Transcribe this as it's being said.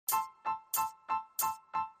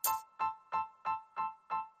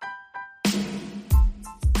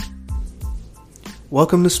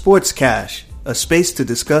Welcome to Sports Cash, a space to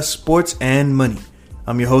discuss sports and money.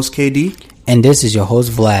 I'm your host, KD. And this is your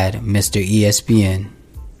host, Vlad, Mr. ESPN.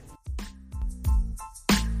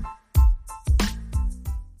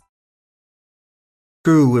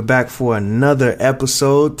 Crew, we're back for another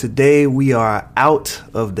episode. Today we are out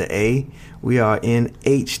of the A. We are in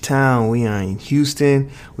H-Town. We are in Houston.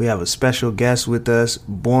 We have a special guest with us,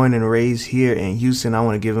 born and raised here in Houston. I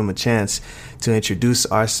want to give him a chance to introduce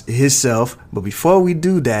himself. But before we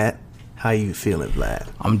do that, how you feeling, Vlad?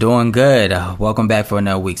 I'm doing good. Welcome back for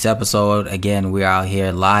another week's episode. Again, we're out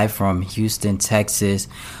here live from Houston, Texas,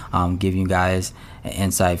 giving you guys an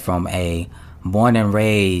insight from a born and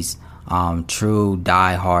raised true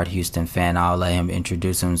die-hard Houston fan. I'll let him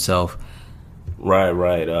introduce himself.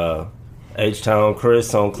 Right. H-Town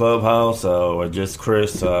Chris on Clubhouse, or just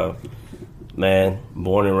Chris. Man,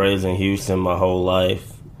 born and raised in Houston my whole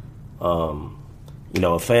life. A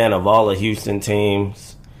fan of all the Houston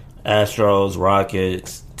teams, Astros,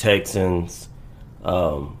 Rockets, Texans.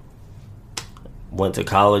 Went to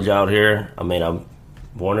college out here. I'm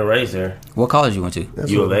born and raised here. What college you went to?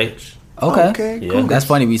 U of H. Okay, yeah. Cool. That's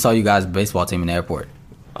funny. We saw you guys' baseball team in the airport.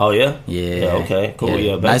 Oh, yeah? Yeah. Okay, cool.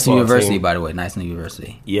 Yeah, nice university, team. by the way. Nice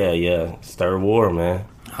university. Yeah. It's third war, man.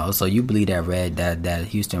 Oh, so you bleed that red, that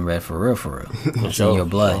Houston red for real. It's sure, in your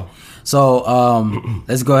blood. sure. So,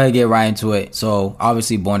 let's go ahead and get right into it. So,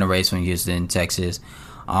 obviously born and raised from Houston, Texas.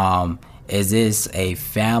 Is this a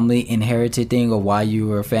family inherited thing, or why you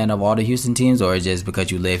were a fan of all the Houston teams, or is it just because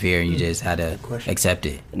you live here and you just had to accept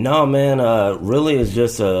it? No, man. Really, it's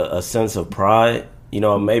just a sense of pride.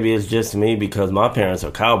 Maybe it's just me because my parents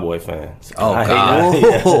are Cowboy fans. Oh,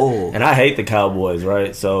 God. And I hate the Cowboys,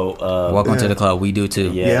 right? So, welcome to the club. We do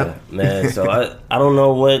too. Yeah, man. So I don't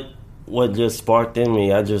know what just sparked in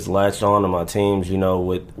me. I just latched on to my teams.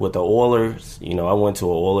 With the Oilers. I went to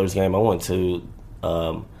an Oilers game. I went to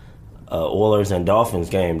Oilers and Dolphins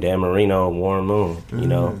game. Dan Marino, Warren Moon.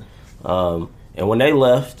 And when they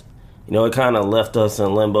left, it kind of left us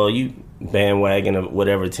in limbo. You bandwagon of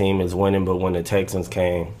whatever team is winning, but when the Texans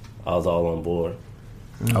came, I was all on board.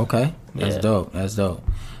 Okay, that's dope.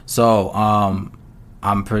 So,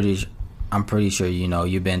 I'm pretty sure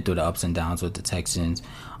you've been through the ups and downs with the Texans.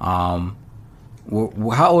 How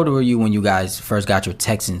old were you when you guys first got your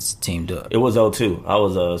Texans teamed up? It was 2002. I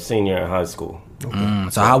was a senior in high school. Okay.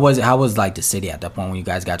 So how was it? How was like the city at that point when you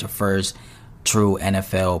guys got your first true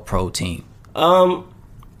NFL pro team?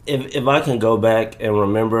 If I can go back and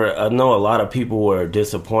remember, I know a lot of people were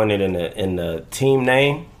disappointed in the team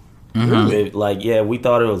name. Mm-hmm. We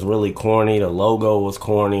thought it was really corny. The logo was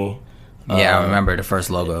corny. Yeah, I remember the first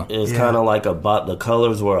logo. It was kind of like the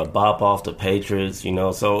colors were a bop off the Patriots,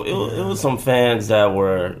 So it was some fans that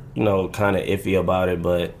were, kind of iffy about it.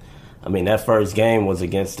 But, that first game was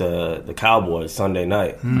against the Cowboys Sunday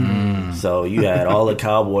night. So you had all the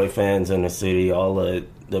Cowboy fans in the city, all the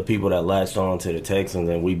people that latched on to the Texans,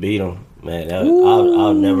 and we beat them. Man,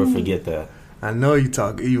 I'll never forget that. I know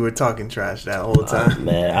you were talking trash that whole time.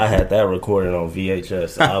 Man, I had that recorded on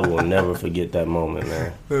VHS. I will never forget that moment,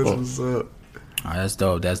 man. That's what's up.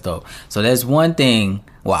 Oh, that's dope. So there's one thing,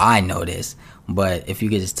 I know this, but if you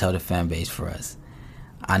could just tell the fan base for us.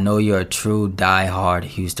 I know you're a true die-hard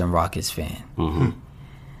Houston Rockets fan. Mm-hmm.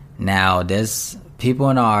 Now, there's people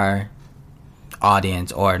in our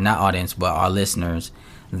audience, or not audience, but our listeners,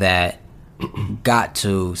 that got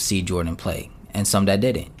to see Jordan play, and some that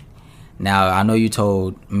didn't. Now, I know you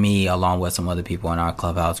told me, along with some other people in our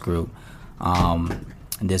Clubhouse group,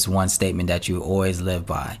 this one statement that you always live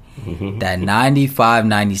by, that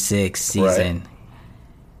 95-96 season, right.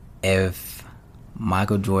 If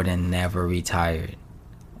Michael Jordan never retired,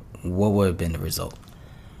 what would have been the result?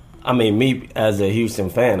 Me as a Houston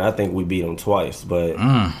fan, I think we beat them twice. But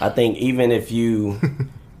I think even if you,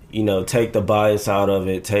 take the bias out of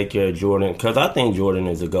it, take your Jordan, because I think Jordan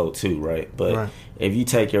is a GOAT too, right? But if you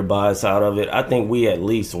take your bias out of it, I think we at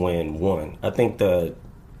least win one. I think the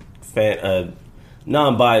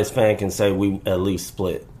non-biased fan can say we at least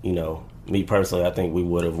split. Me personally, I think we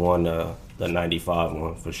would have won the 95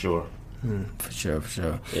 one for sure. For sure.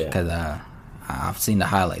 Yeah. Because I've seen the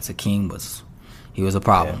highlights. Akeem was a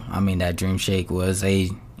problem. Yeah. That dream shake was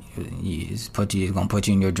he's gonna put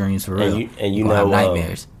you in your dreams for real. And you gonna know, have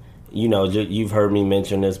nightmares. You've heard me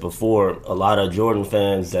mention this before. A lot of Jordan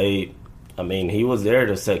fans, he was there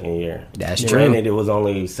the second year. That's true. Granted, it was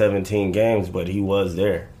only 17 games, but he was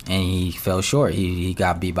there. And he fell short. He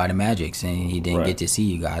got beat by the Magics, and he didn't get to see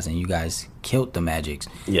you guys, and you guys killed the Magics.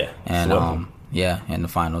 Yeah. And Yeah, in the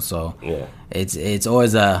finals. So Yeah. it's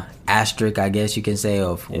always a asterisk, I guess you can say,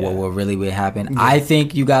 of what will really will happen. I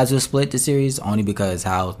think you guys will split the series only because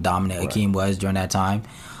how dominant Hakeem was during that time.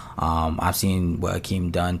 I've seen what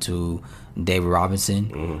Hakeem done to David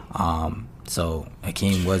Robinson. So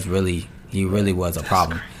Hakeem was really was a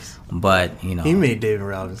problem. But, you know. He made David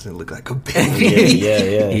Robinson look like a baby.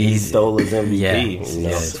 Yeah. He stole his MVP.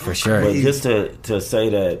 Yes, for sure. But just to say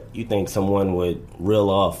that you think someone would reel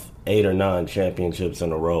off 8 or 9 championships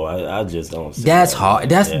in a row, I just don't see That's that. hard.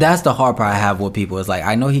 That's the hard part I have with people. It's like,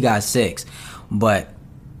 I know he got 6, but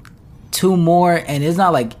 2 more, and it's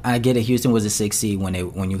not like, I get it, Houston was a 6 seed when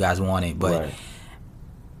you guys won it, but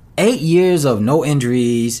 8 years of no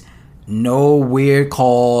injuries, no weird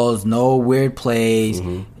calls, no weird plays.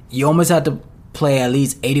 You almost have to play at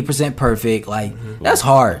least 80% perfect. Like, that's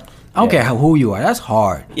hard. I don't care who you are. That's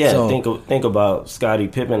hard. Yeah, so, think about Scottie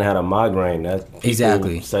Pippen had a migraine. That people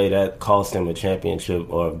exactly say that cost him a championship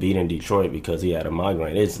or beating Detroit because he had a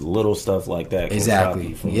migraine. It's little stuff like that can stop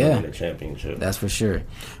you from winning a championship. That's for sure.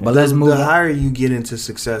 But let's move. The higher you get into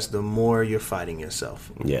success, the more you're fighting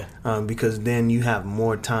yourself. Yeah. Because then you have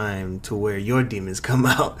more time to where your demons come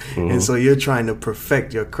out, and so you're trying to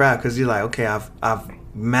perfect your craft because you're like, okay, I've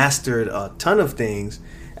mastered a ton of things.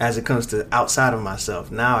 As it comes to outside of myself,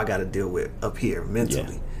 now I got to deal with up here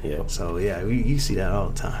mentally. Yeah. So you see that all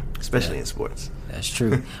the time, especially in sports. That's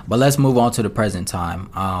true. But let's move on to the present time.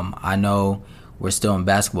 I know we're still in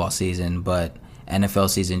basketball season, but NFL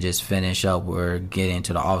season just finished up. We're getting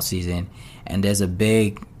into the off season, and there's a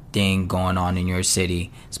big thing going on in your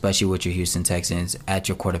city, especially with your Houston Texans at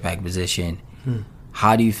your quarterback position.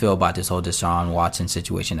 How do you feel about this whole Deshaun Watson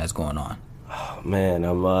situation that's going on? Oh, man,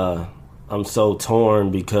 I'm so torn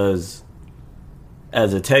because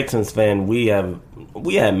as a Texans fan, we had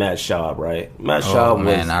Matt Schaub, right? Matt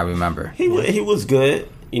Schaub I remember. He was good,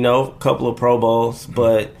 a couple of Pro Bowls,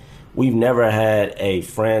 but we've never had a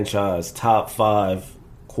franchise top 5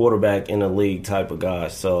 quarterback in the league type of guy.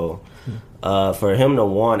 So for him to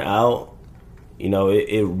want out,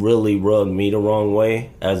 it really rubbed me the wrong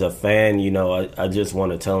way. As a fan, I just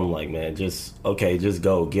want to tell him, like, man, just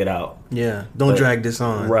go, get out. Yeah, don't drag this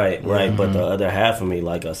on. Right. But the other half of me,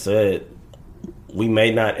 like I said, we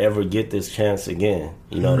may not ever get this chance again,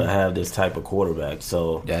 to have this type of quarterback.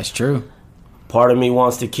 So that's true. Part of me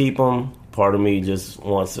wants to keep him. Part of me just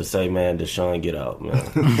wants to say, man, Deshaun, get out,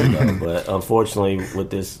 man. But unfortunately, with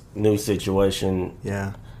this new situation,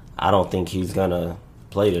 I don't think he's going to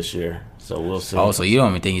play this year. So we'll see. Oh, so you don't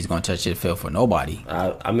even think he's going to touch the field for nobody?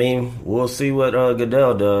 I mean, we'll see what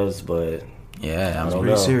Goodell does, but it's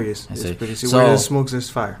pretty serious. It's pretty serious. So, where there's smoke,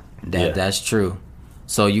 there's fire. That's true.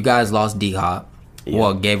 So you guys lost D-Hop. Yeah.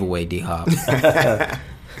 Well, gave away D-Hop.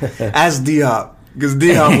 As D-Hop. Because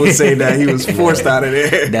D-Hop would say that he was forced out of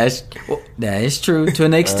there. That is true to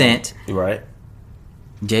an extent. Right.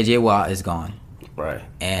 J.J. Watt is gone. Right.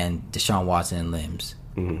 And Deshaun Watson limbs.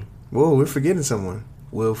 Whoa, we're forgetting someone.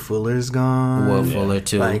 Will Fuller's gone. Will Fuller,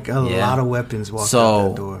 too. Like, a lot of weapons walked out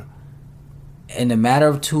that door. In a matter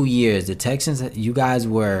of 2 years, the Texans, you guys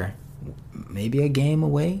were maybe a game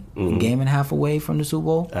away, a game and a half away from the Super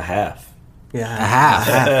Bowl? A half. Yeah, a half.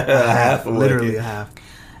 A half. Literally a half.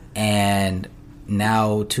 And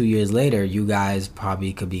now, 2 years later, you guys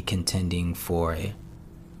probably could be contending for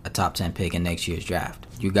a top 10 pick in next year's draft.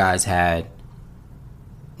 You guys had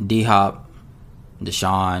D-Hop,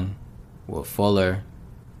 Deshaun, Will Fuller,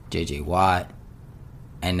 J.J. Watt,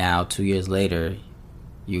 and now 2 years later,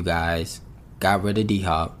 you guys got rid of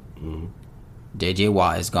D-Hop. J.J.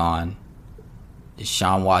 Watt is gone.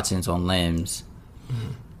 Deshaun Watson's on limbs,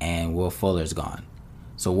 and Will Fuller's gone.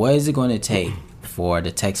 So what is it going to take for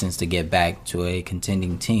the Texans to get back to a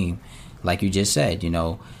contending team? Like you just said,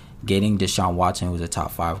 getting Deshaun Watson, who's a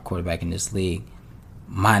top 5 quarterback in this league,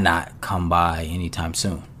 might not come by anytime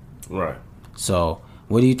soon. Right. So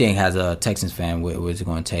what do you think, as a Texans fan, what is it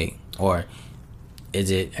going to take? Or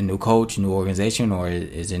is it a new coach, new organization, or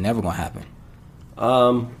is it never going to happen?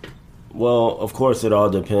 Well, of course, it all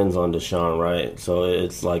depends on Deshaun, right? So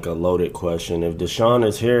it's like a loaded question. If Deshaun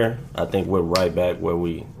is here, I think we're right back where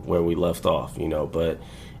we left off, But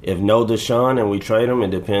if no Deshaun and we trade him,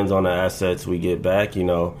 it depends on the assets we get back.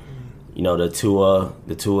 The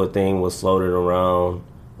Tua thing was floated around.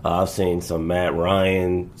 I've seen some Matt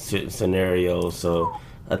Ryan scenarios. So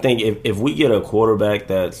I think if we get a quarterback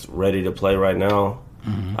that's ready to play right now,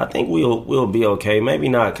 I think we'll be okay. Maybe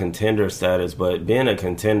not contender status, but being a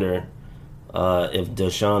contender, if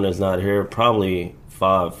Deshaun is not here, probably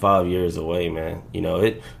five years away, man.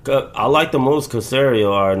 I like the moves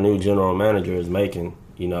Caserio, our new general manager, is making.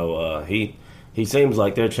 He seems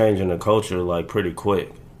like they're changing the culture like pretty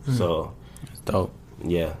quick. So dope.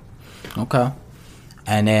 Yeah. Okay.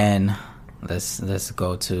 And then let's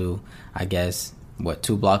go to, I guess,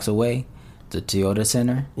 2 blocks away, the Toyota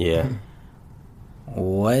Center. Yeah.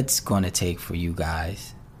 What's going to take for you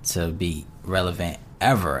guys to be relevant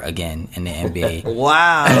ever again in the NBA?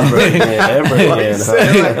 Wow. Ever again.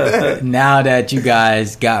 Huh? Now that you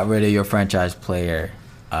guys got rid of your franchise player,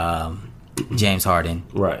 James Harden,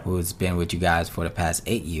 Right. who's been with you guys for the past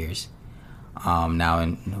 8 years,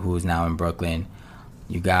 who's now in Brooklyn.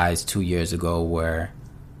 You guys 2 years ago were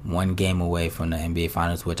 1 game away from the NBA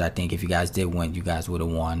Finals, which I think if you guys did win, you guys would have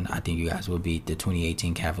won. I think you guys would beat the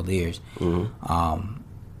 2018 Cavaliers. Mm-hmm.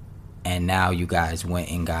 And now you guys went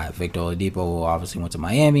and got Victor Oladipo, who obviously went to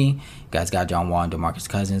Miami. You guys got John Wall and DeMarcus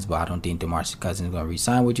Cousins, but I don't think DeMarcus Cousins is going to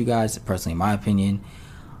re-sign with you guys, personally, in my opinion.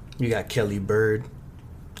 You got Kelly Bird.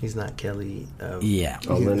 He's not Kelly. Yeah.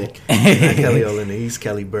 Olynyk. He's not Kelly Olynyk. He's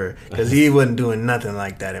Kelly Bird. Because he wasn't doing nothing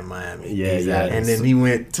like that in Miami. Yeah, Exactly. And then he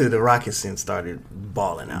went to the Rockets and started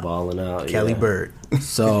balling out. Balling out. Kelly yeah. Bird.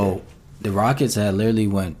 So the Rockets had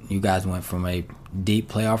literally you guys went from a deep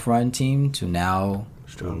playoff run team to now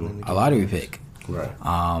Struggling. a lottery pick. Right.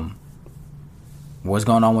 What's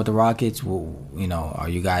going on with the Rockets? Well, are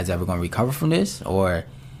you guys ever going to recover from this, or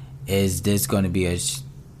is this going to be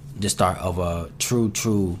the start of a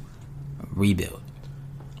true rebuild?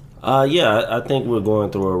 Yeah, I think we're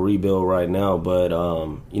going through a rebuild right now, but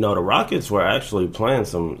the Rockets were actually playing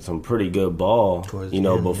some pretty good ball. Towards the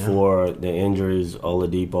end, before the injuries,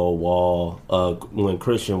 Oladipo, Wall, when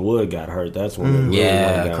Christian Wood got hurt, that's when it really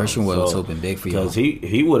went down. Christian Wood was hoping big for you because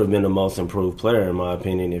he would have been the most improved player in my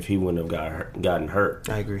opinion if he wouldn't have gotten hurt.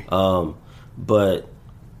 I agree. But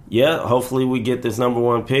yeah, hopefully we get this number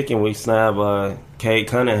 1 pick and we snap Cade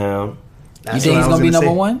Cunningham. That's You think what he's I was gonna be say.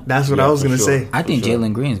 number 1? That's what Yeah, I was for going to sure. say. I think sure.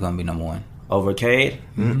 Jalen Green's going to be number 1. Over Cade?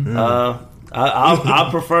 Mm-hmm. I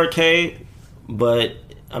prefer Cade, but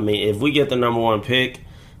I mean, if we get the number 1 pick,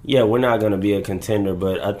 yeah, we're not going to be a contender,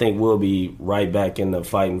 but I think we'll be right back in the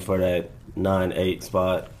fighting for that 9-8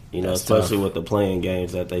 spot. That's especially tough. with the playing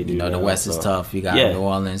games that they do. The now, West is so. tough. You got Yeah. New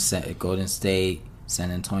Orleans, Golden State, San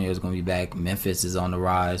Antonio is going to be back. Memphis is on the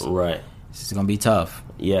rise. Right. It's going to be tough.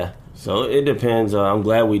 Yeah. So it depends. I'm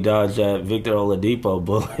glad we dodged that Victor Oladipo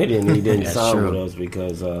bullet and he didn't That's sign true. with us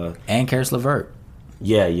because. And Karis LeVert.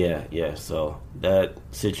 Yeah. So that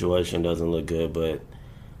situation doesn't look good, but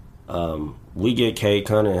we get Cade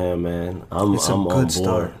Cunningham, man. I'm It's a on good board.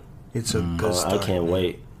 start. It's a good I start. can't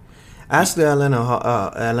wait. Ask the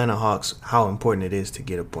Atlanta Hawks how important it is to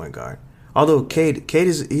get a point guard. Although Cade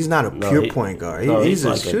he's not a pure point guard. He's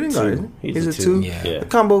a like shooting two. guard. He's a a 2. two. Yeah. Yeah. A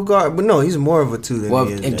combo guard. But no, he's more of a 2 than Well,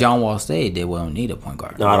 he is. if John Wall stayed, they won't need a point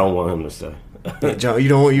guard. No, I don't want him to stay.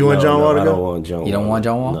 You want John Wall to I go? don't want John. You don't want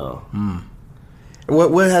John Wall? No.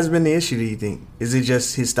 What has been the issue, do you think? Is it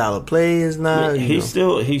just his style of play is not? He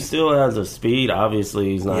still has a speed.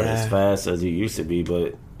 Obviously, he's not Yeah. as fast as he used to be.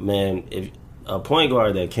 But man, if a point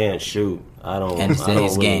guard that can't shoot, I don't. And I don't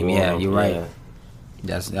today's really game, want yeah, him. you're right. Yeah.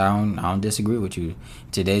 I don't disagree with you.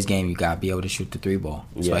 Today's game, you got to be able to shoot the 3 ball,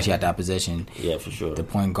 especially at that position. Yeah, for sure. The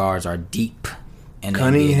point guards are deep. In the NBA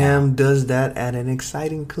Cunningham does that at an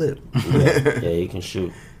exciting clip. yeah, he can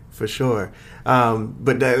shoot. For sure.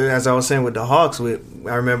 But as I was saying with the Hawks, I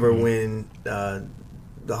remember when the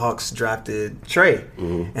Hawks drafted Trey,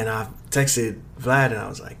 and I texted Vlad, and I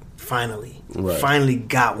was like, finally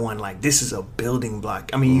got one. Like, this is a building block.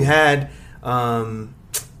 I mean, you had,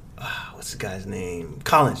 what's the guy's name?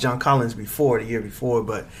 John Collins the year before,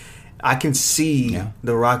 but I can see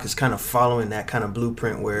the Rockets kind of following that kind of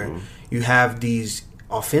blueprint where you have these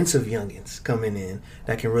offensive youngins coming in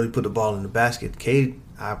that can really put the ball in the basket. Cade,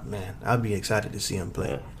 I'd be excited to see him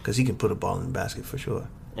play because he can put a ball in the basket for sure.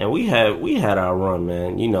 And we had our run,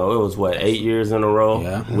 man. It was 8 years in a row.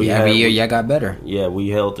 Yeah, every year y'all got better. Yeah, we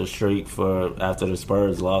held the streak after the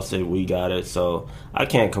Spurs lost it. We got it, so I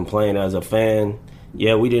can't complain as a fan.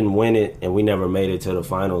 Yeah, we didn't win it, and we never made it to the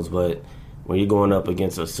finals. But when you're going up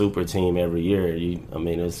against a super team every year,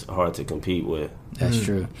 it's hard to compete with. That's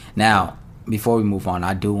true. Now, before we move on,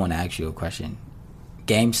 I do want to ask you a question.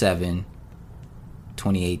 Game 7,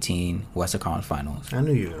 2018 Western Conference Finals. I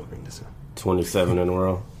knew you were going to bring this up. 27 in a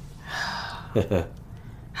row.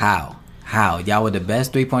 How? Y'all were the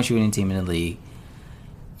best 3-point shooting team in the league.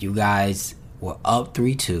 You guys were up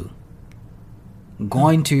 3-2.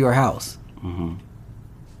 Going to your house. Mm-hmm.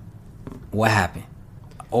 What happened?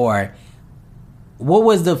 Or what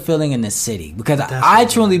was the feeling in the city? Because I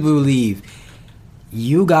truly believe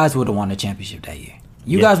you guys would have won the championship that year.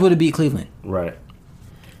 You guys would have beat Cleveland. Right.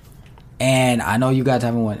 And I know you guys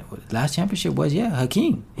haven't won. Last championship was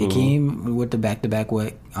Hakeem. Hakeem with the back-to-back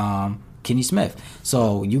with Kenny Smith.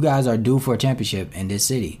 So you guys are due for a championship in this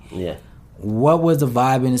city. Yeah. What was the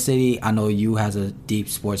vibe in the city? I know you as a deep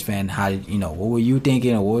sports fan. How what were you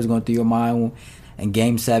thinking, or what was going through your mind in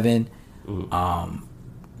Game 7?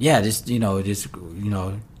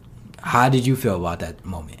 How did you feel about that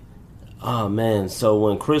moment? Oh man! So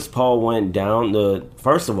when Chris Paul went down,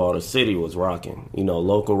 first of all, the city was rocking.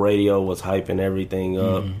 Local radio was hyping everything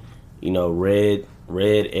up.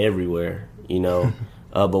 Red everywhere.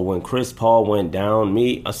 But when Chris Paul went down,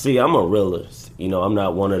 I'm a realist. I'm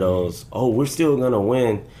not one of those. Oh, we're still gonna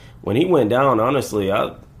win. When he went down, honestly,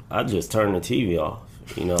 I just turned the TV off.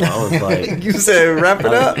 I was like, you said, wrap it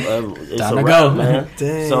up. It's Time a to wrap, go, man.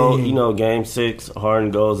 Dang. So Game 6,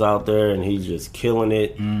 Harden goes out there and he's just killing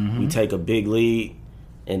it. We take a big lead,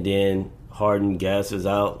 and then Harden gasses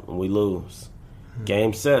out and we lose.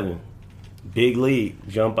 Game 7, big lead,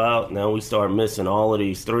 jump out. Now we start missing all of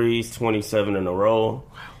these threes, 27 in a row.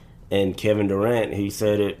 And Kevin Durant, he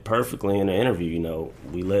said it perfectly in the interview.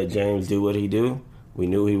 We let James do what he do. We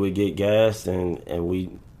knew he would get gassed, and we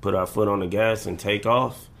put our foot on the gas and take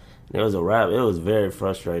off. And it was a wrap. It was very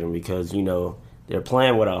frustrating because, they're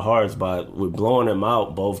playing with our hearts, but we're blowing them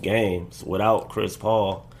out both games without Chris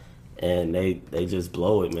Paul, and they just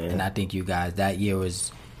blow it, man. And I think you guys, that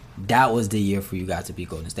was the year for you guys to beat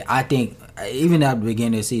Golden State. I think even at the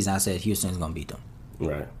beginning of the season, I said Houston's going to beat them.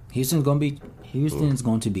 Right. Houston's going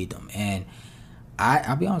to beat them. And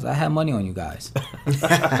I'll be honest, I had money on you guys.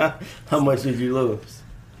 How much did you lose?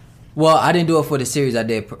 Well, I didn't do it for the series. I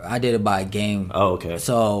did it by game. Oh, okay.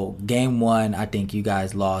 So Game 1, I think you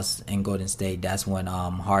guys lost in Golden State. That's when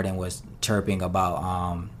Harden was chirping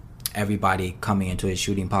about everybody coming into his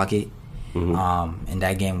shooting pocket. And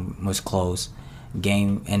that game was close.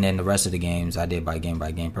 And then the rest of the games I did by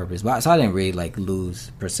game purpose. But so I didn't really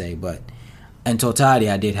lose per se. But in totality,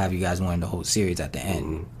 I did have you guys win the whole series at the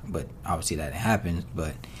end. But obviously that didn't happen.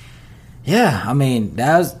 But yeah, I mean,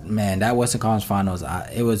 that Western Conference Finals,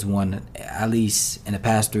 it was one, at least in the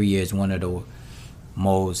past 3 years, one of the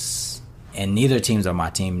most, and neither teams are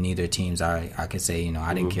my team, neither teams I could say,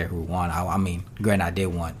 I didn't care who won. I mean, granted, I did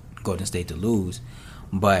want Golden State to lose,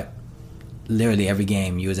 but literally every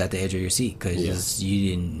game you was at the edge of your seat because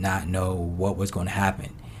you did not know what was going to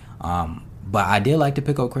happen. But I did like to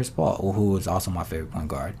pick up Chris Paul, who was also my favorite point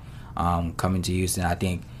guard. Coming to Houston, I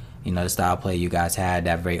think, the style play you guys had,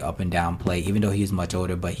 that very up and down play, even though he's much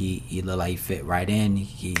older, but he looked like he fit right in.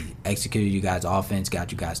 He executed you guys' offense,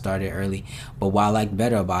 got you guys started early. But what I like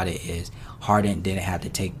better about it is Harden didn't have to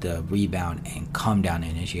take the rebound and come down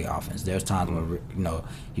and initiate offense. There's times where,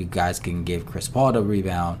 you guys can give Chris Paul the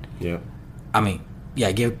rebound. Yeah. I mean,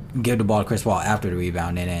 yeah, give the ball to Chris Paul after the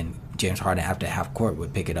rebound, and then James Harden after half court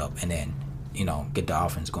would pick it up and then, get the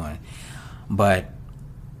offense going. But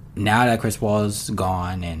now that Chris Paul's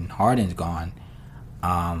gone and Harden's gone,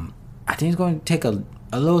 I think it's going to take a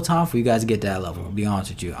little time for you guys to get to that level, to be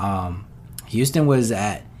honest with you. Houston was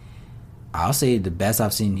at, I'll say, the best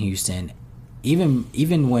I've seen Houston,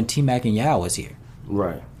 even when T-Mac and Yao was here.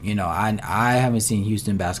 Right. I haven't seen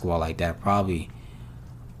Houston basketball like that probably,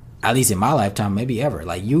 at least in my lifetime, maybe ever.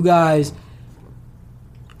 Like, you guys,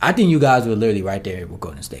 I think you guys were literally right there with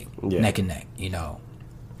Golden State, neck and neck,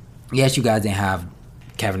 Yes, you guys didn't have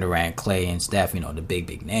Kevin Durant, Clay, and Steph, the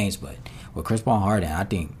big names, but with Chris Paul and Harden, I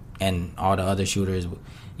think, and all the other shooters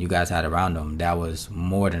you guys had around them, that was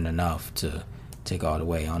more than enough to take all the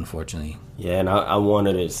way, unfortunately. Yeah, and I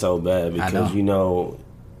wanted it so bad because, you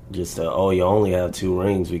only have 2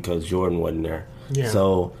 rings because Jordan wasn't there. Yeah.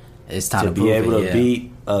 So it's time to be able to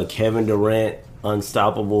beat a Kevin Durant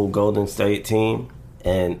unstoppable Golden State team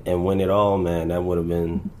and win it all, man, that would have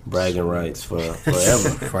been bragging rights for forever.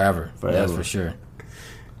 forever. That's for sure.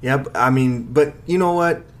 Yeah, I mean, but you know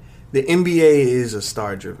what? The NBA is a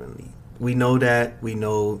star-driven league. We know that. We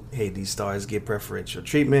know, hey, these stars get preferential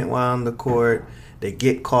treatment while on the court. They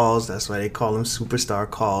get calls. That's why they call them superstar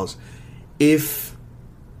calls. If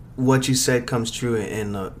what you said comes true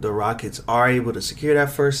and the Rockets are able to secure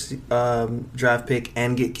that first draft pick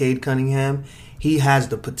and get Cade Cunningham, he has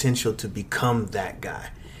the potential to become that guy.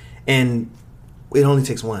 And it only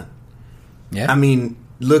takes one. Yeah. I mean,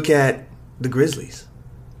 look at the Grizzlies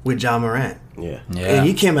with John Morant. Yeah. And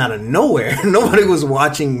he came out of nowhere. Nobody was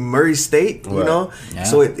watching Murray State, you know? Yeah.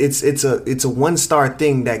 So it's a one-star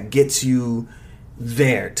thing that gets you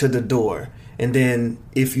there to the door. And then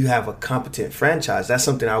if you have a competent franchise, that's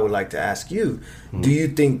something I would like to ask you. Mm-hmm. Do you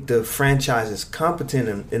think the franchise is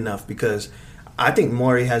competent enough? Because I think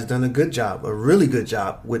Morey has done a really good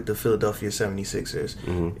job with the Philadelphia 76ers.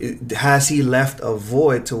 Mm-hmm. Has he left a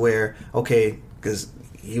void to where, okay, because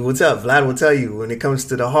he will tell. Vlad will tell you when it comes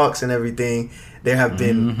to the Hawks and everything. There have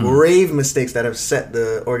been grave mistakes that have set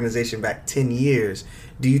the organization back 10 years.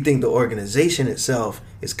 Do you think the organization itself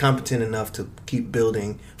is competent enough to keep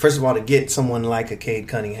building? First of all, to get someone like a Cade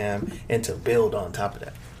Cunningham and to build on top of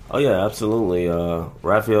that. Oh yeah, absolutely.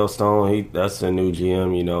 Raphael Stone, that's the new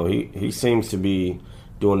GM. You know, he seems to be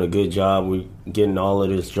doing a good job. We getting all of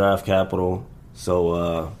this draft capital.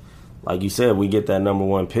 So, like you said, we get that number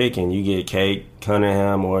 1 pick, and you get Cade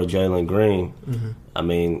Cunningham or Jalen Green. I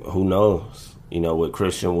mean, who knows? You know, with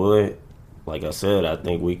Christian Wood, like I said, I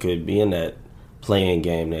think we could be in that playing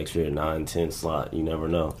game next year, 9-10 slot. You never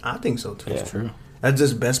know. I think so too. That's true. That's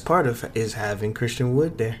just best part of is having Christian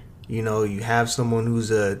Wood there. You know, you have someone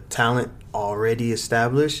who's a talent already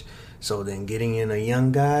established. So then getting in a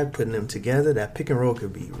young guy, putting them together, that pick and roll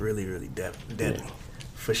could be really, really deadly. Yeah.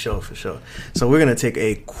 For sure. So we're going to take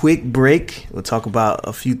a quick break. We'll talk about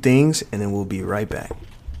a few things, and then we'll be right back.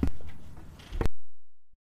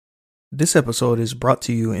 This episode is brought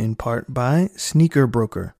to you in part by Sneaker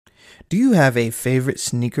Broker. Do you have a favorite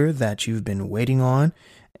sneaker that you've been waiting on,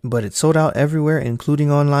 but it's sold out everywhere,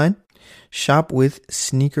 including online? Shop with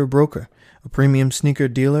Sneaker Broker, a premium sneaker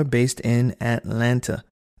dealer based in Atlanta.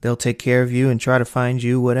 They'll take care of you and try to find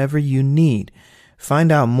you whatever you need.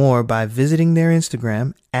 Find out more by visiting their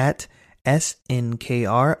Instagram at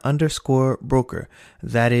SNKR_broker.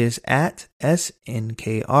 That is at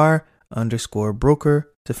SNKR_broker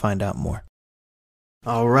to find out more.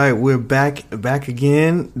 All right, we're back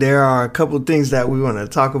again. There are a couple of things that we want to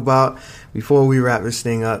talk about before we wrap this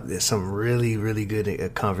thing up. There's some really, really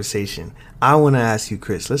good conversation. I want to ask you,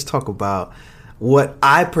 Chris, let's talk about what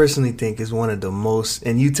I personally think is one of the most,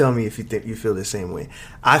 and you tell me if you think you feel the same way.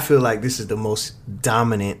 I feel like this is the most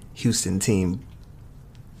dominant Houston team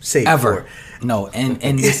ever. No,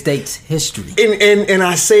 in the state's history. And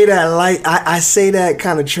I say that I say that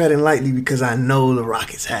kind of treading lightly because I know the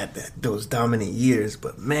Rockets had those dominant years,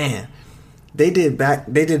 but man, they did back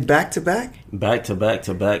to back. Back to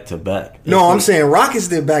back. No, I'm saying Rockets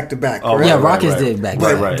did back to back. Oh, yeah, Rockets did back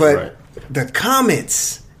to back. But the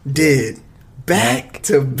Comets did back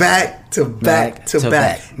to back to back to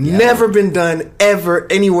back. Yeah. Never been done ever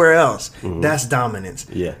anywhere else. That's dominance.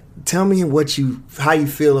 Yeah. Tell me how you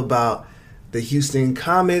feel about the Houston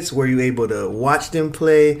Comets. Were you able to watch them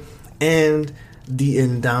play? And the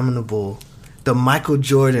indomitable, the Michael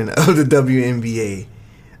Jordan of the WNBA,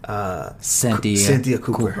 Cynthia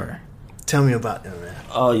Cooper. Tell me about them, man.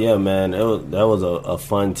 Oh yeah, man. That was a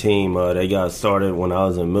fun team. They got started when I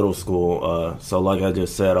was in middle school. So like I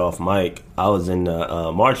just said off mic, I was in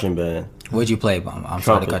the marching band. What'd you play? I'm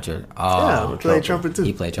sorry to cut you. I played trumpet too.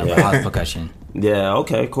 He played trumpet. I was percussion. Yeah,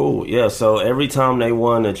 okay, cool. Yeah, so every time they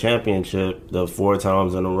won the championship, the 4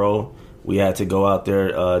 times in a row, we had to go out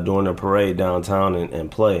there during the parade downtown and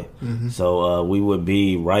play. So we would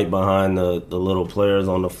be right behind the little players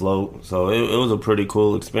on the float. So it was a pretty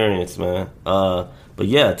cool experience, man. But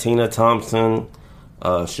yeah, Tina Thompson,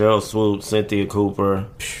 Cheryl Swoops, Cynthia Cooper.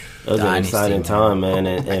 It was an exciting time, man.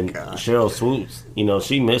 And Cheryl Swoops, you know,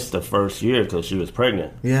 she missed the first year because she was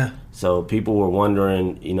pregnant. Yeah. So people were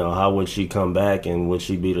wondering, you know, how would she come back and would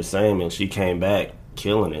she be the same? And she came back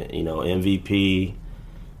killing it, you know, MVP.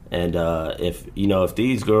 And if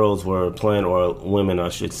these girls were playing, or women, I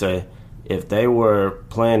should say, if they were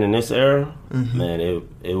playing in this era, man,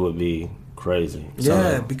 it would be crazy.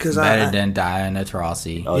 Yeah, so, because better than Diana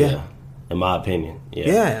Taurasi. Oh yeah, in my opinion.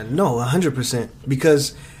 Yeah, no, 100%.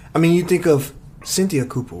 Because I mean, you think of Cynthia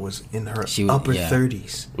Cooper was in her upper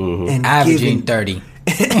 30s and averaging 30.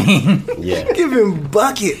 Giving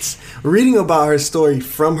buckets. Reading about her story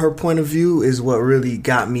from her point of view is what really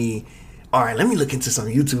got me. All right, let me look into some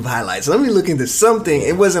YouTube highlights. Let me look into something.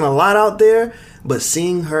 It wasn't a lot out there, but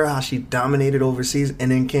seeing her, how she dominated overseas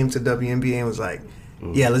and then came to WNBA and was like,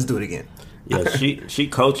 yeah, let's do it again. Yeah, she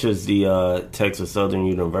coaches the Texas Southern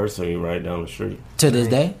University right down the street. To this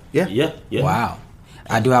day? Yeah. Wow.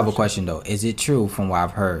 I do have a question, though. Is it true from what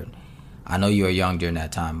I've heard? I know you were young during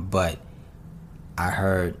that time, but I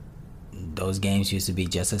heard those games used to be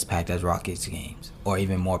just as packed as Rockets games, or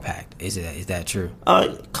even more packed. Is that true?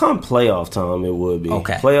 Come playoff time, it would be.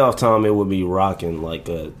 Okay. Playoff time, it would be rocking like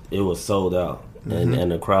it was sold out,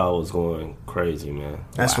 and the crowd was going crazy, man.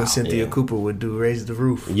 That's what Cynthia Cooper would do, raise the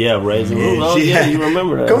roof. Yeah, raise the roof. Oh, yeah, you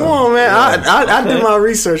remember that. Come on, man. I did my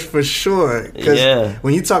research for sure. Because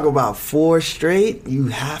when you talk about 4 straight, you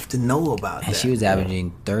have to know about that. And she was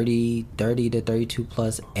averaging 30 to 32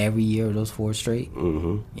 plus every year of those 4 straight.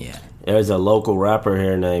 Yeah. There's a local rapper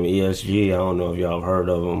here named ESG. I don't know if y'all have heard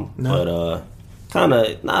of him. No. But kind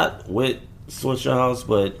of not with Swisher House,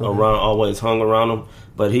 but around always hung around him.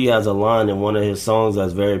 But he has a line in one of his songs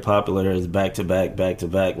that's very popular. Is back to back,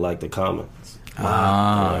 like the Commons.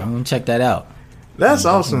 I'm gonna check that out. That's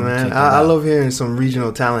awesome, man. Check it I out. love hearing some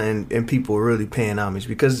regional talent and people really paying homage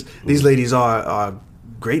because these ladies are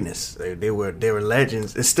greatness. They were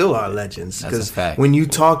legends. They still are legends. That's a fact. When you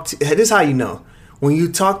talk to, this is how you know. When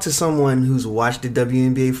you talk to someone who's watched the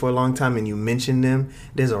WNBA for a long time and you mention them,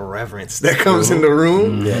 there's a reverence that comes in the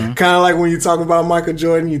room. Yeah. Kind of like when you talk about Michael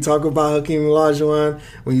Jordan, you talk about Hakeem Olajuwon.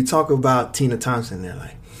 When you talk about Tina Thompson, they're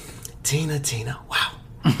like, Tina, wow.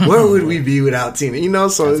 Where would we be without Tina? You know,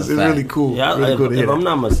 so That's it's a fact. really cool. Yeah, really cool to hear if I'm that.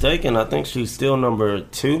 not mistaken, I think she's still number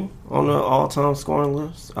 2 on the all-time scoring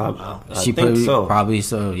list. I She think so. probably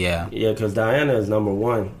so. Yeah. Yeah, because Diana is number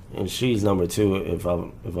 1 and she's number 2, if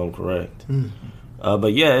I'm correct.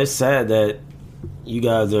 But yeah, it's sad that you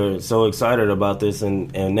guys are so excited about this,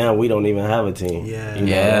 and now we don't even have a team. Yeah. You know,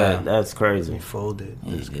 Yeah. that's crazy. Folded.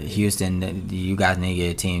 Houston, you guys need to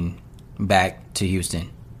get a team back to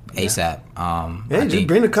Houston ASAP. Yeah, I just think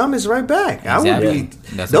bring the comments right back. I would Exactly. be.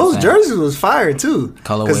 That's what I'm Those saying. jerseys was fire too,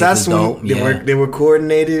 Colorways because that's was when dope, yeah. they were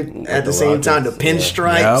coordinated at the the same time. The Rockets, yeah.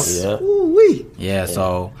 pinstripes. Yep. Ooh-wee. Yeah,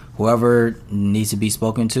 so whoever needs to be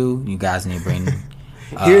spoken to, you guys need to bring.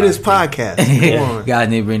 Hear this podcast. Come You on. guys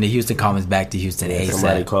need to bring the Houston Comets back to Houston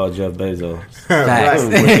Somebody ASAP. called Jeff Bezos. Facts.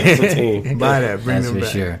 It's a team. Buy that. Bring That's them for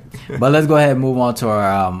back. sure. But let's go ahead and move on to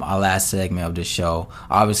our last segment of the show.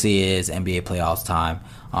 Obviously, it is NBA playoffs time.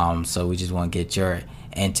 So we just want to get your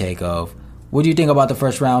intake of what do you think about the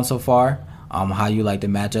first round so far? How you like the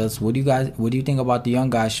matchups? What do you think about the young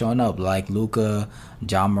guys showing up like Luka,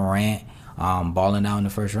 John Morant, balling out in the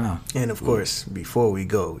first round? And of course, before we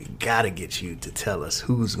go, we gotta get you to tell us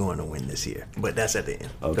who's going to win this year. But that's at the end.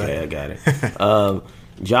 Go Okay, I ahead. got it.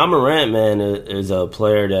 John Morant, man, is a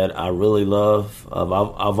player that I really love.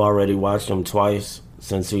 I've already watched him twice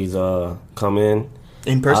since he's come in.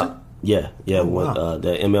 In person? Yeah, with wow.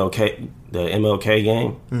 the MLK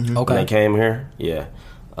game when Okay. they came here. Yeah,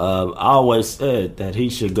 I always said that he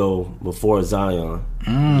should go before Zion.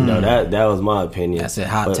 You know that was my opinion. That's a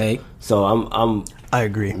hot take. So I'm I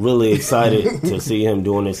agree. really excited to see him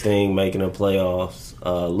doing his thing, making the playoffs.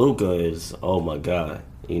 Luka is, oh my god,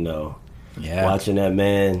 you know, Yeah. watching that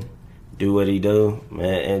man do what he do,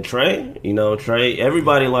 man. And Trey,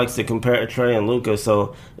 everybody likes to compare Trey and Luka,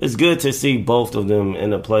 so it's good to see both of them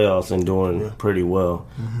in the playoffs and doing pretty well.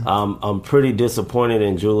 I'm pretty disappointed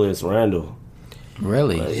in Julius Randle.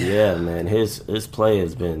 Really? Yeah, man, his play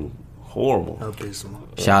has been horrible. Abysmal.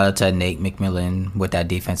 Shout out to Nate McMillan with that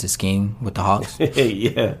defensive scheme with the Hawks.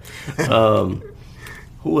 Yeah.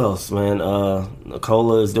 Who else, man?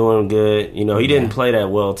 Nikola is doing good. You know, he didn't play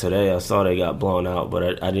that well today. I saw they got blown out,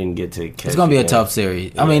 but I didn't get to catch It's gonna be a it. tough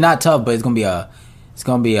series. I mean, not tough, but it's gonna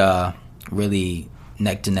be a really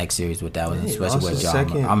neck to neck series with that one, Yeah, he especially lost with his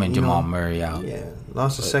second, Jamal you know. Murray out. Yeah,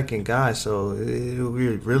 lost a second guy, so it'll be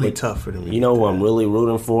really tough for them. to You know get who that. I'm really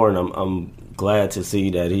rooting for, and I'm glad to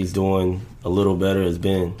see that he's doing a little better is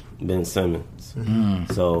Ben Simmons.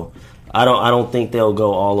 So I don't think they'll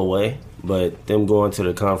go all the way, but them going to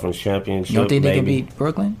the conference championship. You don't think they can maybe. beat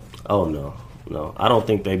Brooklyn? Oh no, I don't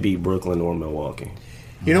think they beat Brooklyn or Milwaukee.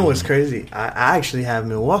 You know what's crazy? I actually have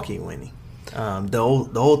Milwaukee winning. The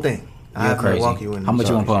whole thing. I You're have crazy. Milwaukee winning. How much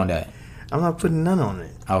you the gonna put on that? I'm not putting none on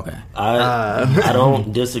it. Okay. I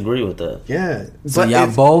don't disagree with that. Yeah. So but y'all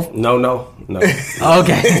it's- both? No.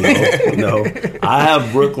 Okay. No. I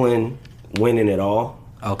have Brooklyn winning it all.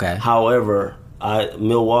 Okay. However,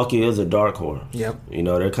 Milwaukee is a dark horse. Yep. You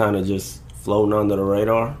know, they're kind of just floating under the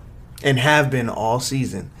radar. And have been all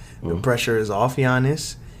season. The pressure is off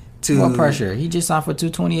Giannis. What pressure? He just signed for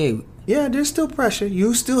 228. Yeah, there's still pressure.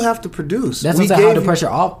 You still have to produce. That's We what I'm saying, how gave the you-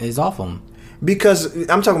 pressure is off him. Because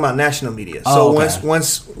I'm talking about national media. Oh, So okay.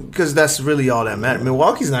 once because that's really all that matters.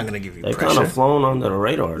 Milwaukee's not going to give you They've pressure. kind of flown under the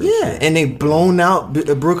radar. This Yeah, year. and they've blown out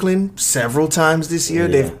Brooklyn several times this year.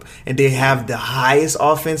 Yeah. They have the highest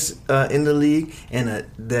offense in the league, and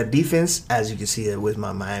the defense, as you can see with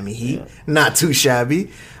my Miami Heat, not too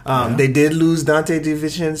shabby. They did lose Dante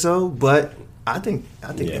DiVincenzo, but I think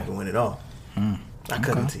they can win it all. I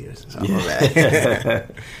couldn't see it. So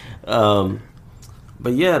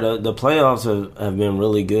But yeah, the playoffs have been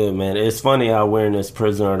really good, man. It's funny how we're in this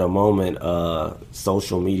prisoner of the moment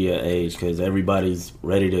social media age because everybody's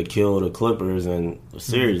ready to kill the Clippers and the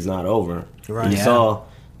series not over. Right. You Yeah. saw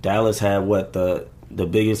Dallas had the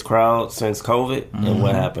biggest crowd since COVID, and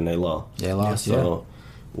what happened? They lost. They lost, So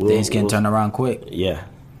Things can turn around quick. Yeah.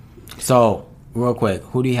 So, real quick,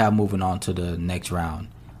 who do you have moving on to the next round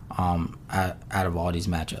out of all these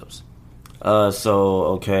matchups?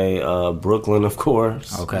 Brooklyn, of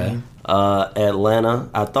course. Okay. Atlanta.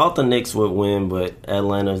 I thought the Knicks would win, but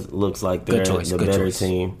Atlanta looks like they're the better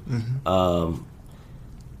team.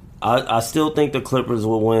 I still think the Clippers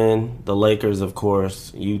will win. The Lakers, of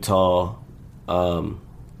course. Utah.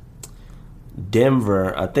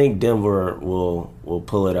 Denver. I think Denver will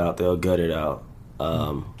pull it out. They'll gut it out.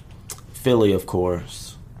 Philly, of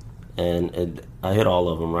course. And I hit all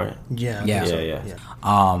of them, right? Yeah.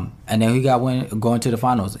 And then we got going to the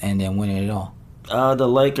finals and then winning it all. The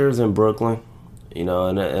Lakers and Brooklyn, and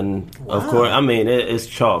of course, I mean it's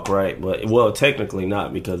chalk, right? But technically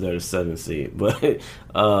not because they're the 7th seed. But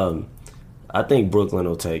I think Brooklyn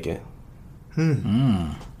will take it.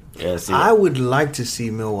 Yeah, I would like to see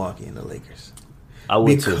Milwaukee and the Lakers. I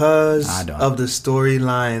would because of the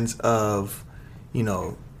storylines of,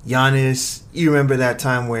 Giannis. You remember that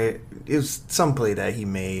time where it was some play that he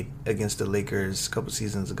made against the Lakers a couple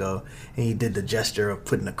seasons ago, and he did the gesture of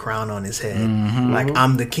putting a crown on his head, like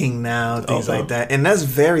I'm the king now, things like that. And that's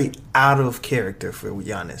very out of character for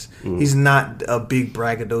Giannis. He's not a big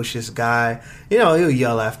braggadocious guy. He'll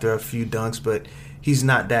yell after a few dunks, but he's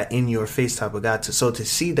not that in your face type of guy. So to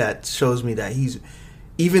see that shows me that he's,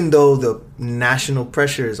 even though the national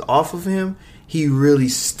pressure is off of him, he really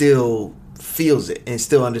still feels it and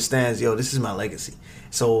still understands, this is my legacy.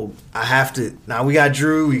 So I have to. Now we got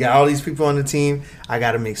Drew. We got all these people on the team. I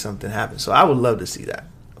got to make something happen. So I would love to see that.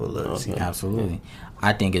 I would love to see that. Absolutely.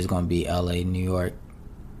 I think it's going to be L.A., New York.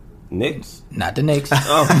 Knicks? Not the Knicks.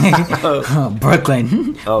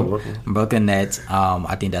 Brooklyn. Brooklyn. Brooklyn Nets.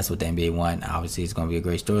 I think that's what the NBA want. Obviously, it's going to be a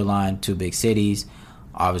great storyline. 2 big cities.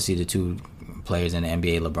 Obviously, the 2 players in the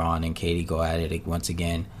NBA, LeBron and KD, go at it once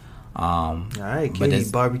again. All right,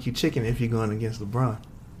 KD barbecue chicken if you're going against LeBron.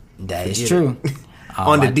 That is true.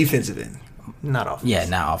 On the defensive end, not offense. Yeah,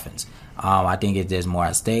 not offense. I think there's more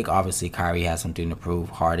at stake. Obviously, Kyrie has something to prove.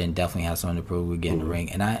 Harden definitely has something to prove. We're getting the ring.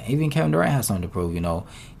 And even Kevin Durant has something to prove.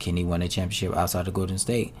 Can he win a championship outside of Golden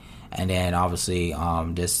State? And then, obviously,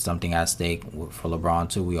 there's something at stake for LeBron,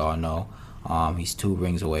 too. We all know. He's 2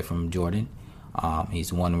 rings away from Jordan.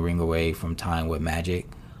 He's 1 ring away from tying with Magic.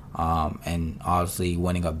 And obviously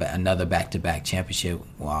winning another back-to-back championship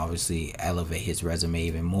will obviously elevate his resume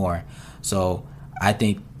even more. So I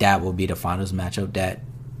think that will be the finals matchup that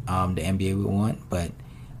the NBA would want, but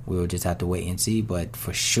we will just have to wait and see. But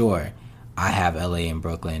for sure, I have LA and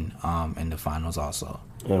Brooklyn in the finals also.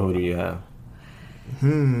 And who do you have?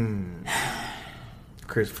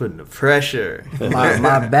 Chris putting the pressure.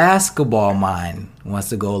 My basketball mind wants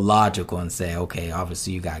to go logical and say, okay,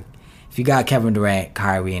 obviously if you got Kevin Durant,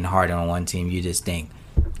 Kyrie, and Harden on one team, you just think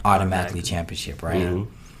automatically championship, right?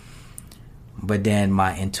 But then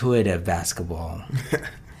my intuitive basketball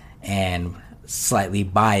and slightly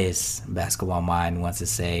biased basketball mind wants to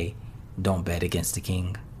say, don't bet against the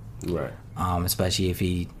king. Right.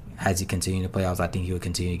 Especially as he continue to playoffs, I think he will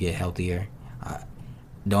continue to get healthier.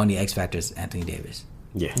 The only X factor is Anthony Davis.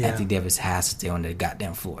 Yeah. Anthony Davis has to stay on the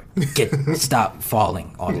goddamn floor. Stop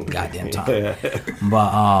falling all the goddamn time.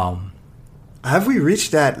 But have we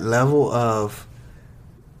reached that level of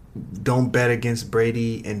don't bet against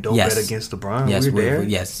Brady and don't bet against LeBron? Yes, we're there.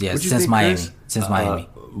 Yes. Since Miami.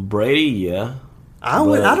 Brady, yeah. I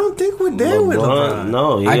don't think we're there with LeBron.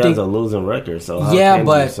 No, he has a losing record. So how can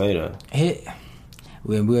you say that?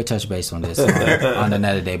 We'll touch base on this on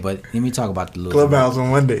another day. But let me talk about the losing Clubhouse on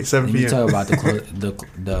Monday, 7 p.m. Let me talk about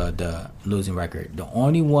the losing record. The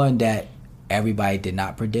only one that everybody did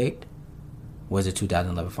not predict was the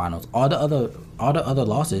 2011 finals. All the other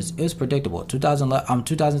losses, it was predictable.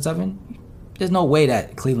 2007, there's no way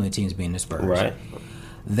that Cleveland team's being the Spurs. Right.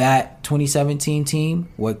 That 2017 team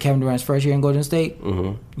with Kevin Durant's first year in Golden State,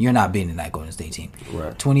 you're not beating that Golden State team.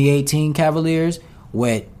 Right. 2018 Cavaliers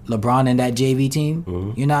with LeBron and that JV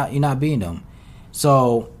team, you're not beating them.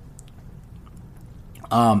 So,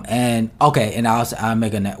 and I'll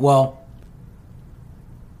make a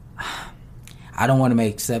I don't want to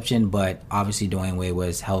make exception, but obviously Dwayne Wade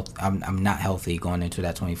was I'm not healthy going into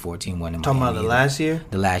that 2014 one. Talking about the last year?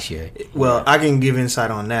 The last year. Well, I can give insight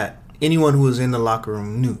on that. Anyone who was in the locker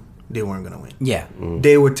room knew they weren't going to win. Yeah.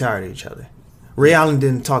 They were tired of each other. Ray Allen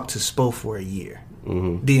didn't talk to Spo for a year.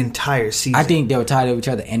 The entire season. I think they were tired of each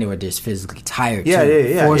other and they were just physically tired too.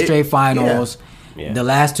 Yeah. 4 straight finals. Yeah. The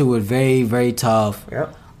last 2 were very, very tough.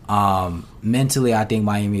 Yep. Mentally, I think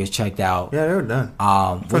Miami was checked out. Yeah, they were done.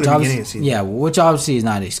 From the beginning of the season. Yeah, which obviously is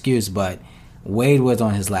not an excuse, but Wade was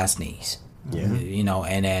on his last knees. Yeah.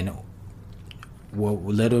 And then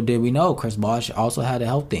little did we know, Chris Bosh also had a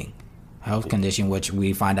health condition, which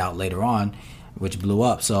we find out later on, which blew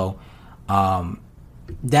up. So,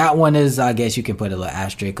 that one is, I guess you can put a little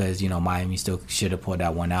asterisk because, Miami still should have pulled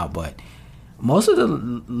that one out. But most of the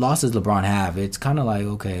losses LeBron have, it's kind of like,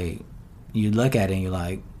 okay, you look at it and you're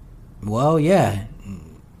like, well, yeah.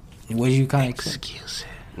 What do you kind of excuse it?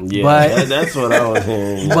 Yeah, but, that's what I was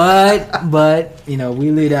hearing. But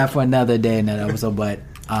we leave that for another day, another episode. But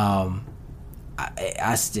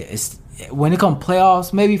I still, when it comes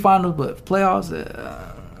playoffs, maybe finals, but playoffs.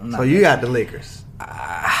 So you got the Lakers.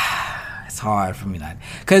 It's hard for me,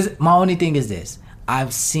 because my only thing is this: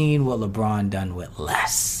 I've seen what LeBron done with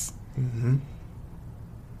less,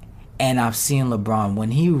 and I've seen LeBron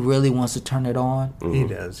when he really wants to turn it on. He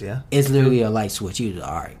does, yeah. It's literally a light switch. He's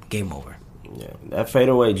all right, game over. Yeah, that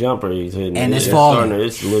fadeaway jumper he's hitting, and it's falling.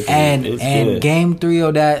 It's looking, and good. Game 3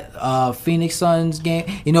 of that Phoenix Suns game,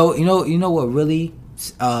 you know what really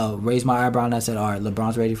raised my eyebrow, and I said, all right,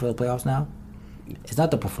 LeBron's ready for the playoffs now. It's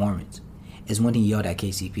not the performance; it's when he yelled at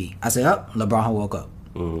KCP. I said, LeBron woke up.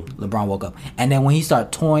 LeBron woke up, and then when he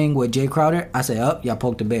started toying with Jay Crowder, I said, y'all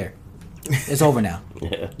poked the bear. It's over now.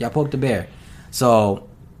 Yeah. Y'all poked the bear. So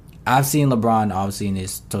I've seen LeBron obviously in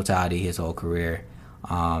his totality, his whole career,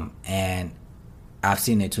 and I've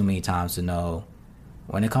seen it too many times to know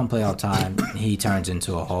when it comes playoff time, he turns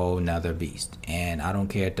into a whole nother beast. And I don't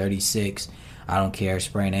care 36, I don't care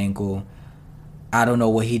sprained ankle. I don't know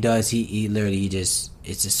what he does. He literally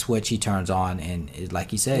it's a switch he turns on, and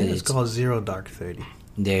like he said, it's called 0 Dark 30.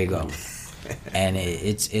 There you go. And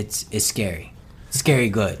it's scary, scary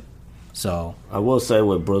good. So I will say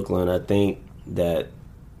with Brooklyn, I think that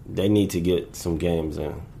they need to get some games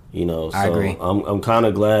in. So I agree. I'm kind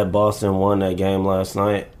of glad Boston won that game last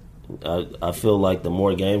night. I feel like the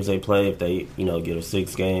more games they play, if they get a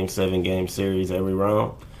 6-game, 7-game series every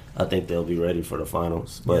round, I think they'll be ready for the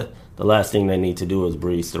finals. But the last thing they need to do is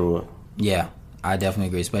breeze through it. Yeah, I definitely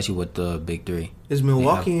agree, especially with the big three. Is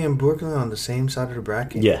Milwaukee and Brooklyn on the same side of the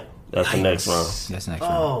bracket? Yeah, that's the next round. That's the next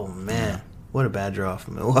round. Oh man, what a bad draw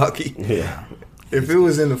for Milwaukee. Yeah. If it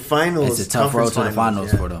was in the finals, it's a tough road to the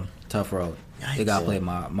finals yeah. for them. Tough road. They got to play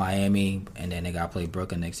Miami, and then they got to play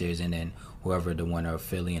Brooklyn next series, and then whoever the winner of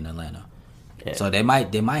Philly and Atlanta. Yeah. So they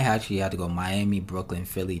might actually have to go Miami, Brooklyn,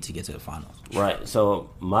 Philly to get to the finals. Right.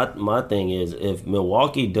 So my thing is, if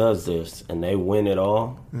Milwaukee does this and they win it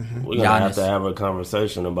all, we're gonna have to have a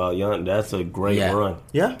conversation about Giannis. That's a great run.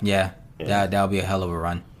 Yeah. That'll be a hell of a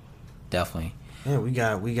run. Definitely. Yeah,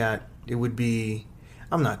 we got. It would be.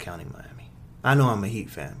 I'm not counting Miami. I know I'm a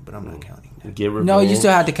Heat fan, but I'm not counting that. No, you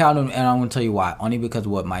still have to count them, and I'm going to tell you why. Only because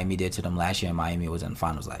of what Miami did to them last year, and Miami was in the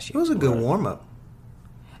finals last year. It was a good warm-up.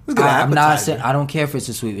 I'm not saying, I don't care if it's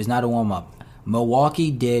a sweep. It's not a warm-up.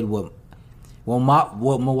 Milwaukee did what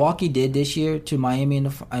Milwaukee did this year to Miami in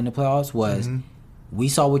the playoffs was we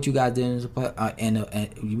saw what you guys did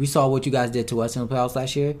we saw what you guys did to us in the playoffs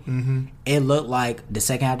last year. It looked like the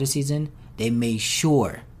second half of the season, they made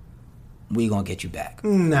sure we gonna get you back.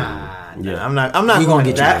 Nah. I'm not going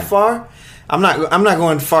get that far. I'm not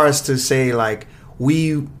going far as to say like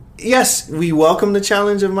we welcome the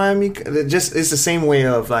challenge of Miami. Just it's the same way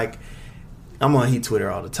of like I'm on Heat Twitter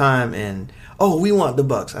all the time and we want the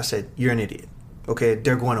Bucks. I said you're an idiot. Okay,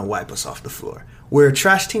 they're going to wipe us off the floor. We're a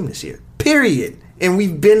trash team this year. Period. And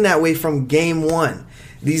we've been that way from game 1.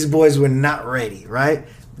 These boys were not ready. Right?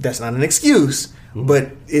 That's not an excuse.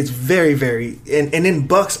 But it's very, very... And then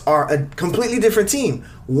Bucks are a completely different team.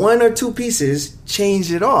 1 or 2 pieces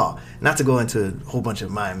changed it all. Not to go into a whole bunch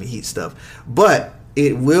of Miami Heat stuff. But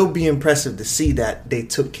it will be impressive to see that they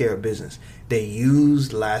took care of business. They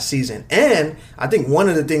used last season. And I think one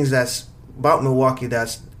of the things that's about Milwaukee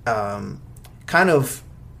that's kind of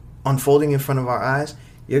unfolding in front of our eyes,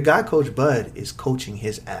 your guy, Coach Bud, is coaching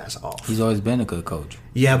his ass off. He's always been a good coach.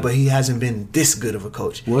 Yeah, but he hasn't been this good of a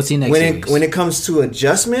coach. We'll see next series. When it comes to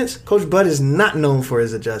adjustments, Coach Bud is not known for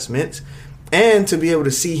his adjustments. And to be able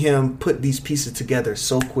to see him put these pieces together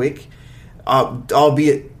so quick,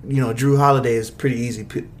 albeit, Drew Holiday is a pretty easy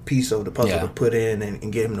piece of the puzzle to put in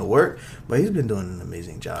and get him to work. But he's been doing an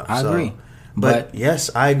amazing job. I agree. But yes,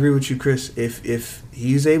 I agree with you, Chris. If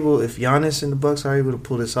Giannis and the Bucks are able to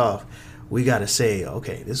pull this off, we got to say,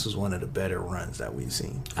 okay, this was one of the better runs that we've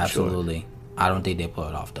seen. Absolutely. Sure. I don't think they pull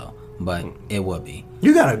it off, though, but it would be.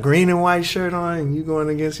 You got a green and white shirt on and you going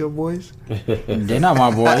against your boys? They're not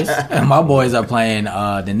my boys. My boys are playing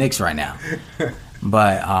the Knicks right now.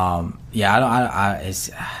 But, it's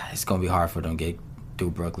going to be hard for them to get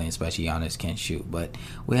through Brooklyn, especially Giannis can't shoot. But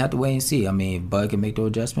we have to wait and see. I mean, if Bud can make those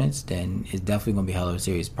adjustments, then it's definitely going to be a hell of a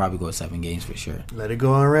series. Probably go 7 games for sure. Let it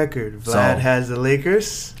go on record. Vlad has the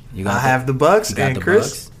Lakers. I have the Bucks. And the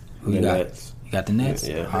Chris? Bucks. Who you got? Nets. You got the Nets.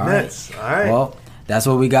 Yeah. The Nets. All right. Well, that's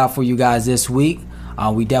what we got for you guys this week.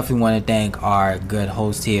 We definitely want to thank our good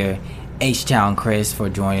host here, H-Town Chris, for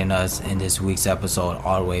joining us in this week's episode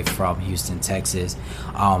all the way from Houston, Texas.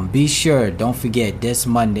 Be sure, don't forget, this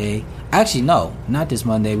Monday, actually no, not this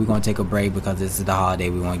Monday, we're going to take a break because this is the holiday.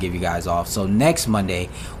 We want to give you guys off. So next Monday,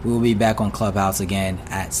 we will be back on Clubhouse again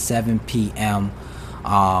at 7 p.m.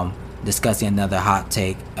 Discussing another hot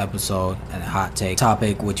take episode and a hot take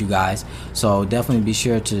topic with you guys. So definitely be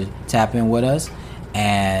sure to tap in with us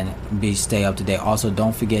and stay up to date. Also,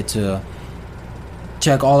 don't forget to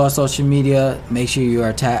check all our social media. Make sure you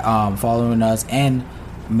are following us and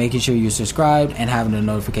making sure you're subscribed and having the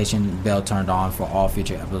notification bell turned on for all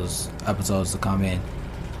future episodes to coming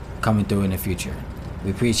through in the future.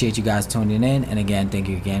 We appreciate you guys tuning in, and again, thank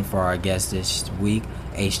you again for our guest this week,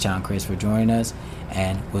 H-Town Chris, for joining us,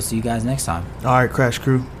 and we'll see you guys next time. All right, Crash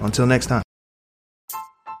Crew. Until next time.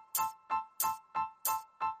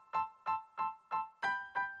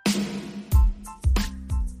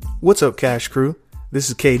 What's up, Cash Crew? This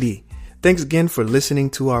is KD. Thanks again for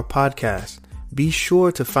listening to our podcast. Be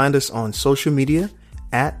sure to find us on social media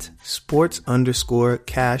at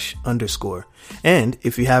sports_cash_. And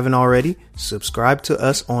if you haven't already, subscribe to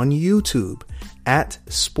us on YouTube at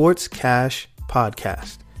Sports Cash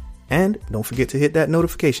Podcast. And don't forget to hit that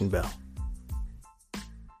notification bell.